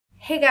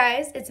Hey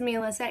guys, it's me,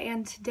 Alyssa,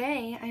 and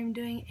today I'm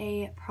doing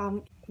a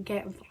prom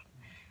get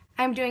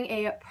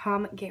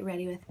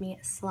ready with me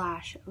 /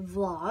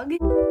 vlog.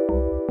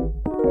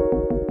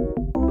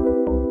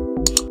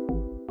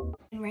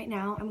 And right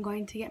now I'm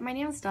going to get my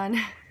nails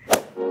done.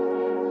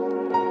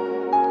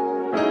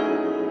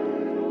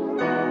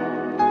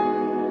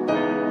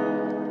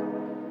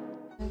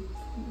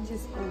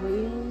 Just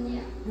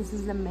waiting. This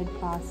is the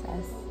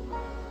mid-process.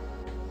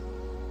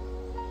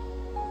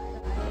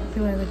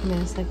 People are looking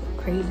at us like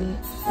crazy.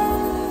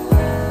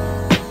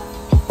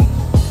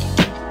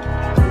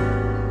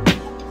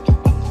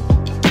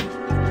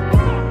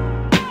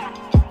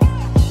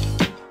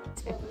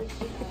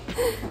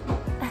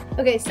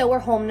 Okay, so we're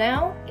home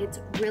now. It's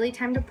really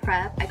time to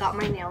prep. I got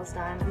my nails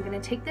done. I'm gonna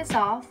take this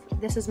off.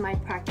 This is my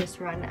practice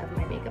run of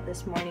my makeup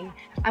this morning.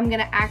 I'm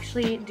gonna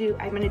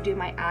do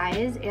my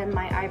eyes and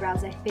my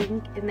eyebrows, I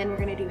think, and then we're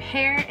gonna do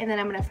hair, and then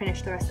I'm gonna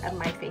finish the rest of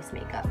my face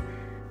makeup.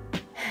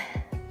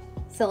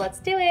 So let's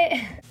do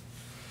it.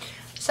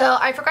 So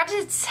I forgot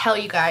to tell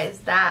you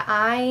guys that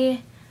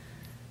I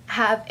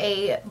have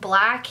a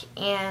black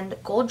and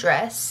gold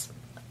dress.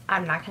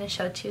 I'm not gonna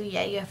show it to you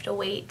yet, you have to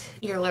wait.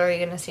 You're literally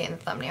gonna see it in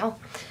the thumbnail.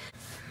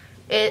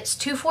 It's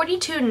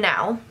 2:42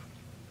 now,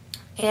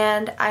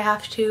 and I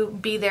have to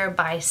be there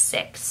by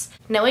 6.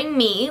 Knowing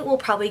me, we'll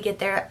probably get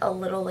there a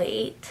little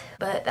late,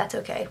 but that's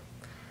okay.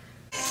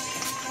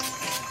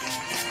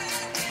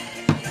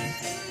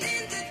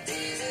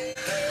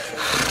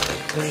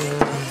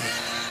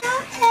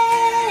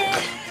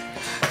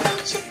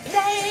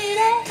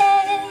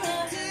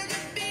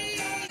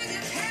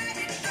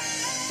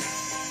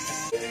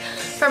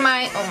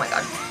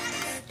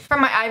 For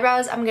my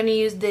eyebrows, I'm gonna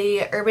use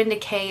the Urban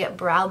Decay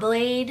Brow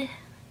Blade.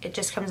 It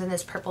just comes in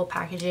this purple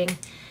packaging. I'm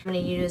gonna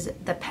use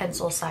the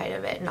pencil side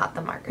of it, not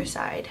the marker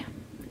side.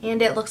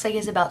 And it looks like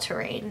it's about to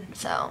rain,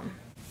 so.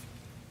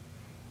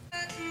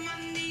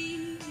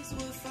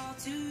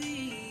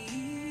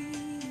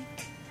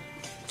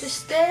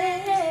 Just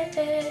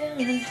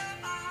stay.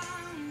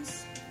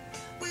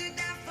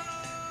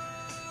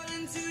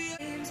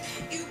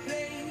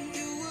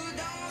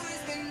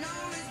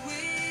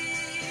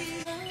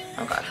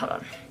 Oh God, hold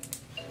on.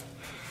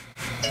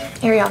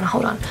 Ariana,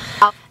 hold on.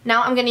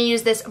 Now I'm gonna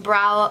use this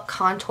Brow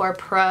Contour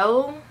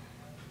Pro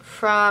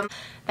from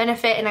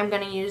Benefit, and I'm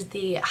gonna use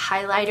the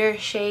highlighter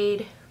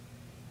shade,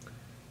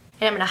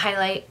 and I'm gonna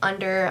highlight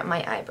under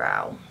my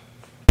eyebrow.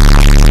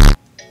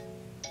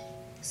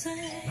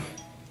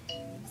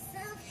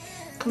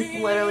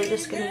 I'm literally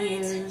just gonna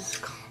use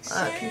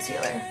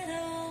concealer.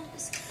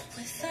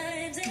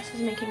 This is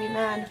making me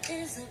mad.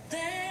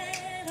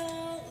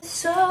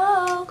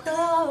 So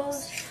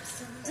close.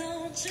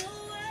 Don't you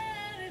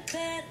worry,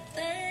 bad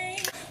thing.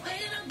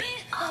 We'll be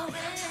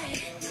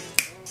alright.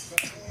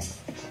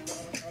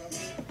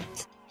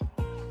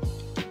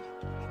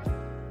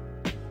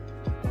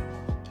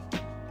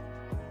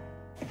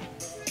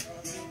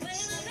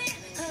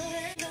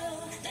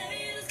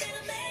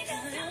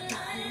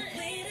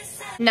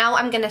 Now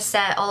I'm gonna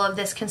set all of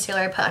this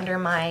concealer I put under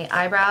my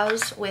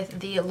eyebrows with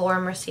the Laura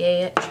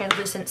Mercier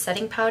translucent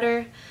setting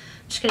powder.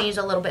 Just gonna use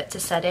a little bit to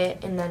set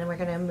it, and then we're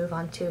gonna move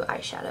on to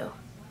eyeshadow.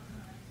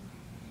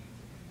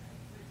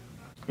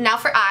 Now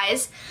for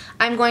eyes,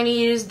 I'm going to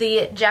use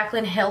the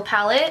Jaclyn Hill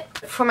palette.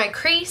 For my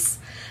crease,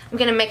 I'm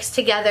gonna mix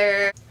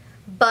together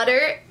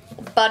butter,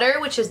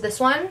 which is this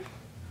one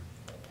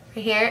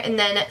right here, and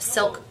then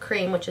Silk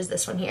Cream, which is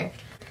this one here.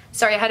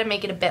 Sorry, I had to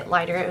make it a bit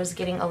lighter. It was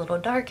getting a little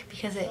dark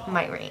because it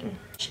might rain.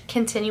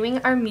 Continuing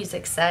our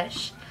music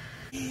sesh.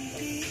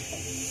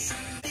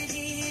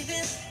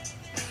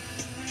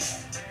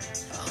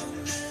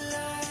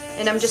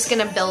 And I'm just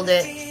gonna build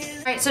it.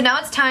 All right, so now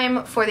it's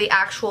time for the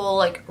actual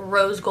like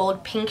rose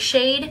gold pink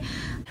shade.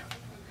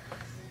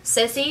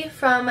 Sissy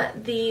from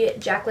the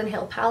Jaclyn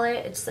Hill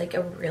palette. It's like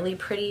a really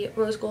pretty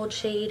rose gold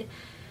shade.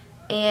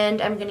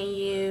 And I'm gonna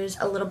use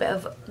a little bit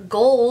of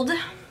gold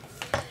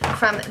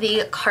from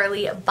the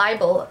Carly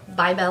Bible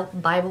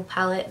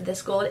palette.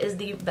 This gold is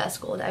the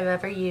best gold I've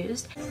ever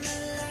used.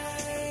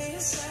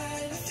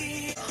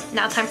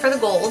 Now time for the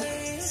gold.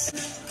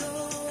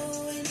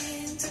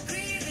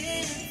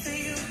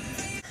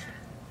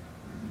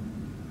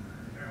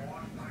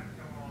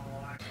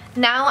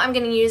 Now I'm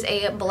going to use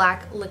a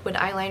black liquid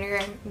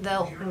eyeliner.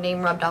 The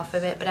name rubbed off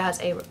of it, but it has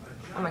a,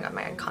 oh my God,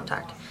 my eye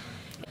contact.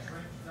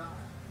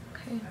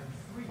 Okay.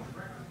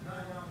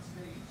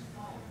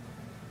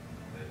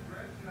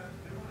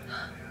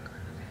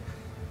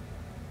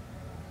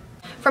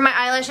 For my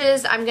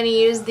eyelashes, I'm going to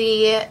use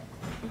the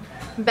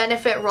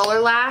Benefit Roller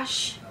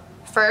Lash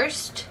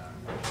first.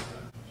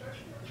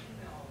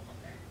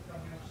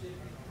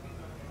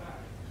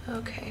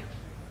 Okay.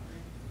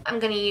 I'm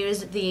gonna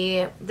use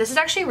this is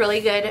actually a really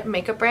good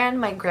makeup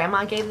brand. My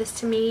grandma gave this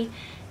to me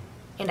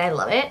and I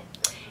love it.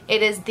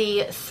 It is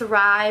the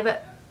Thrive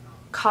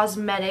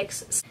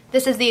Cosmetics.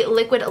 This is the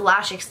Liquid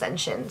Lash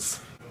Extensions.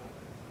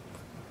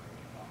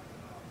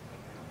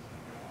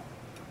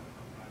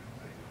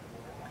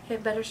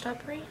 It better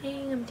stop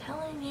raining, I'm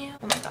telling you.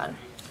 Oh my God.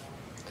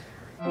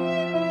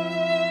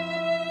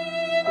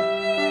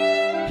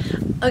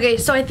 Okay,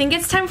 so I think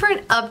it's time for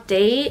an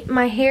update.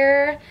 My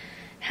hair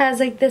has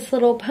like this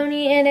little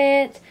pony in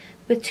it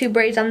with 2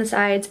 braids on the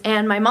sides,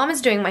 and my mom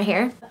is doing my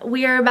hair.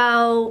 We are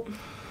about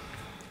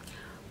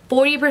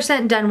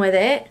 40% done with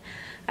it.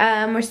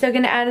 We're still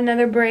gonna add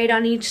another braid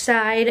on each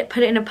side,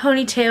 put it in a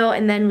ponytail,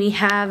 and then we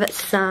have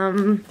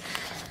some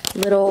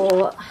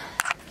little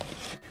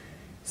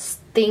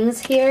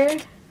things here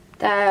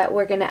that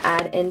we're gonna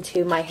add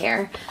into my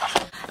hair.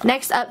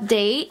 Next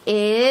update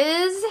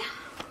is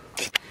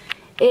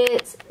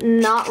it's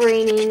not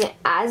raining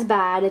as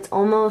bad. It's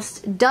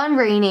almost done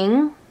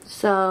raining,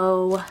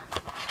 so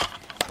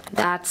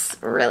that's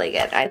really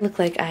good. I look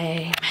like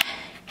I'm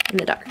in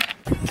the dark.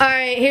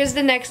 Alright, here's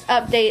the next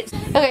update.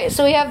 Okay,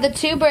 so we have the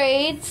 2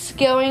 braids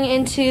going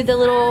into the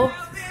little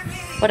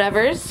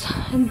whatevers.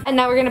 And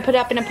now we're gonna put it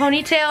up in a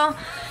ponytail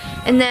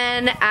and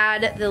then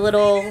add the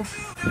little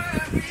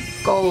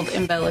gold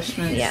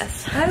embellishments.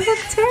 Yes. I look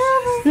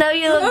terrible. No,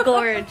 you look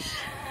gorgeous.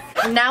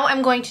 Now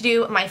I'm going to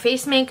do my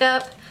face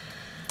makeup.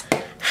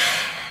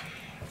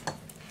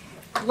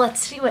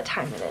 Let's see what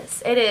time it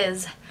is. It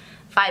is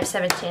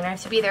 5:17. I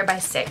have to be there by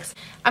 6.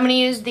 I'm going to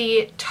use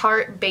the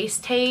Tarte base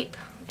tape,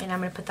 and I'm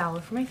going to put that all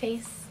over my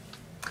face.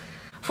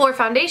 For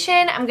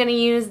foundation, I'm going to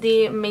use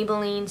the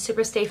Maybelline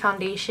Superstay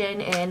Foundation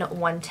in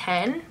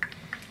 110.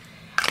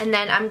 And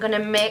then I'm going to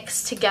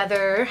mix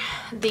together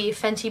the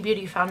Fenty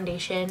Beauty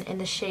Foundation in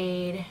the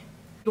shade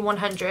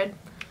 100.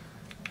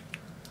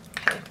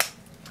 Okay.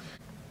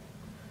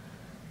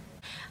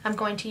 I'm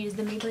going to use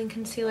the Maybelline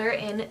Concealer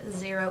in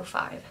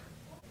 05.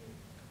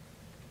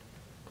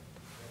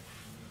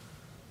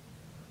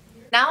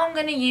 Now I'm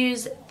going to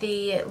use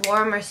the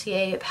Laura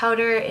Mercier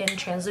powder in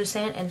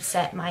translucent and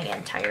set my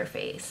entire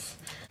face.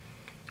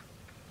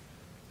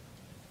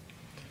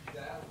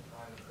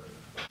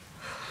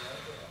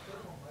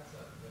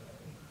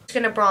 I'm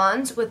going to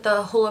bronze with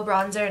the Hoola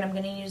bronzer, and I'm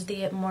going to use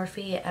the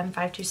Morphe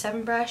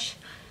M527 brush.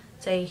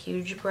 It's a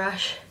huge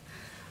brush.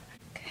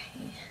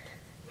 Okay.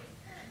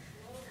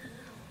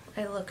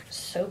 I look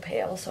so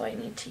pale, so I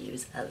need to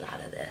use a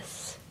lot of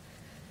this.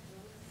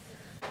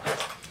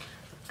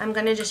 I'm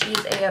going to just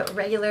use a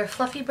regular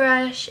fluffy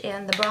brush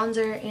and the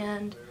bronzer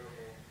and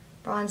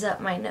bronze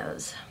up my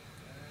nose.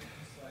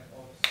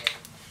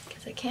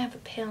 Because I can't have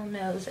a pale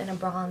nose and a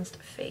bronzed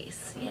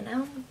face, you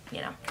know?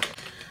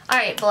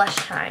 Alright, blush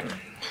time.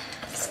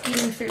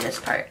 Speeding through this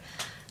part.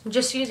 I'm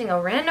just using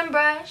a random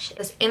brush.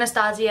 This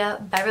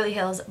Anastasia Beverly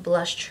Hills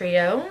Blush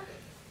Trio.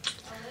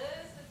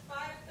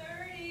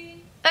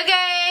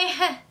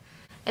 Okay!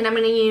 And I'm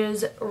going to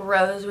use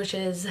Rose, which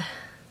is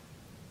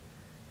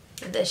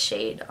this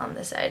shade on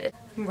the side.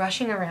 I'm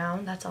rushing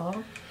around, that's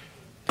all.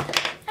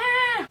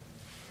 Ah!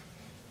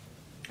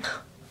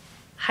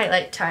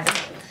 Highlight time.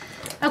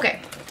 Okay,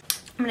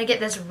 I'm going to get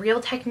this Real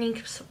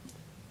Techniques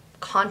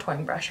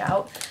contouring brush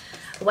out.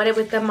 Wet it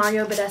with the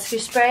Mario Badescu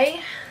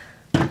spray.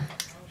 And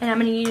I'm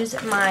going to use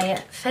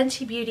my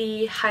Fenty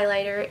Beauty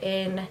highlighter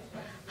in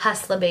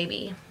Hustla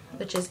Baby,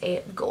 which is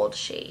a gold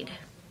shade.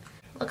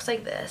 Looks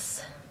like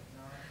this.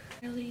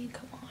 Really?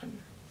 Come on.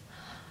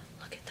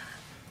 Look at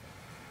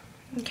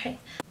that. Okay.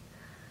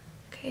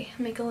 Okay,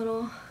 make a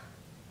little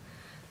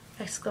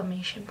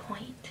exclamation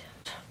point.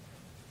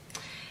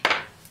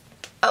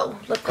 Oh,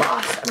 lip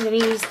gloss. I'm going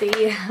to use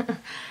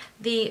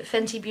the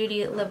Fenty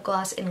Beauty lip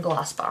gloss in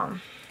Gloss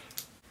Bomb.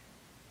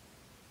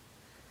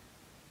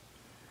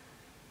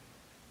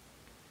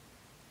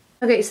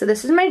 Okay, so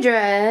this is my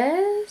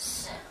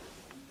dress.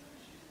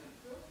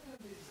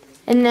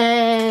 And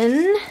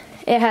then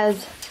it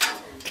has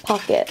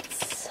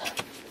pockets.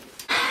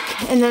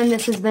 And then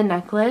this is the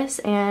necklace,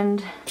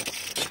 and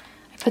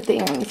I put the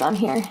earrings on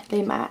here.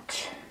 They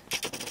match.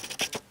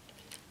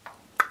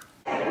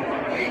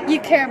 You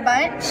care a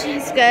bunch.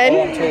 She's good.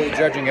 Oh, I'm totally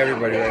judging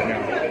everybody right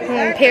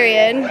now.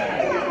 Period.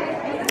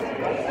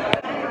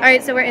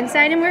 Alright, so we're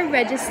inside and we're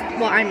registered.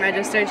 Well, I'm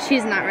registered.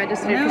 She's not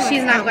registered because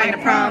she's not going to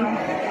prom.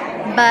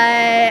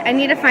 But I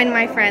need to find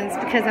my friends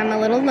because I'm a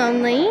little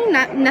lonely.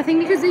 Nothing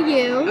because of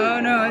you. Oh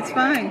no, it's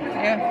fine.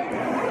 Yeah.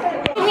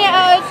 Give me an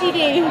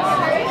OOTD.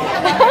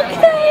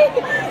 Okay.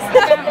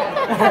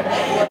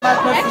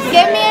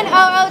 Give me an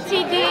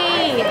OOTD.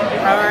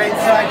 Alright,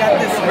 so I got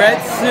this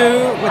red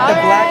suit with the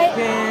black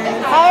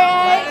pants.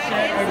 Alright.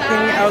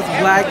 Everything else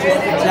black, just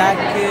the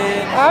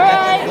jacket.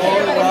 Alright.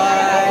 Gold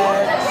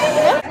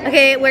watch.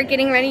 Okay, we're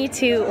getting ready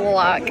to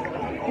lock.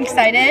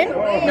 Excited?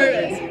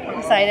 Nervous.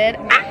 Excited?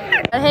 Ah!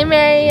 Hey,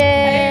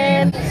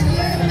 Marian.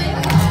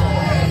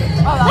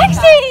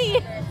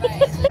 Lexi!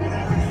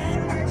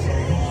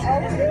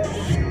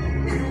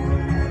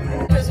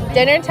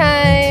 Dinner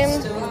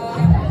time.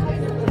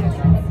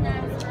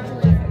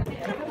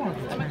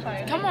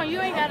 Come on, you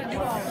ain't gotta do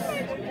all that.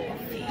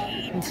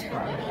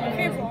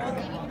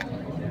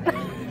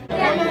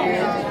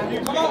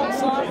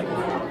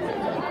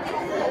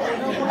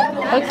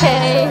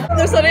 Okay.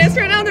 There's a dance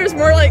right now. There's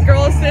more like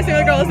girls dancing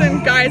with girls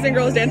than guys and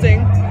girls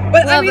dancing.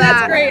 But I mean,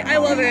 that's great. I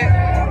love it.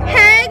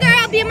 Hey,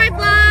 girl, be in my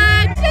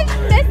vlog.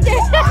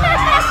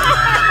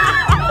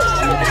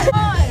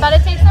 About to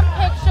take some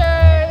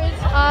pictures.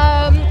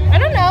 I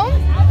don't know.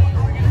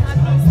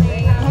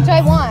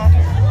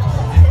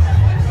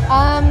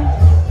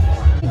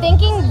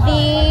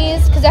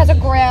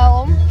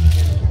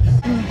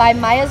 by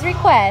Maya's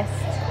request.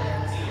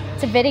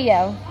 It's a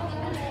video.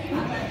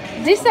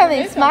 Do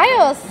something.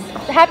 Smiles.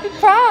 Happy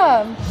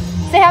prom.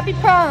 Say happy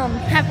prom.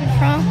 Happy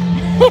prom.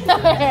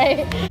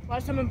 Alright.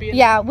 Watch someone be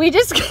Yeah, we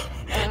just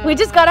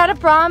got out of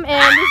prom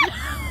and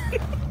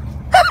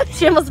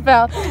she almost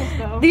fell.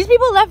 These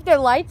people left their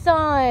lights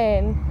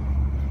on.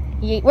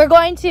 We're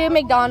going to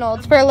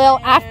McDonald's for a little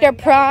after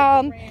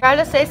prom. Try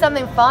to say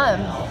something fun.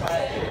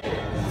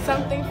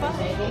 something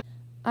fun.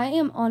 I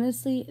am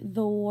honestly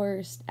the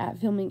worst at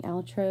filming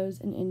outros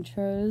and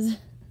intros.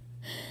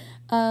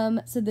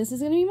 So this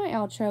is gonna be my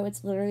outro.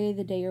 It's literally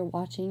the day you're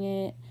watching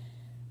it.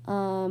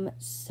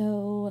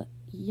 So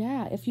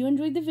yeah, if you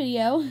enjoyed the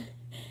video,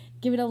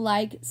 give it a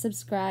like,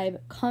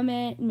 subscribe,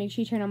 comment, and make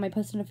sure you turn on my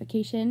post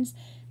notifications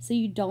so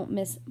you don't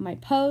miss my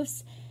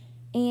posts.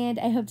 And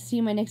I hope to see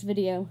you in my next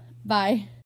video. Bye.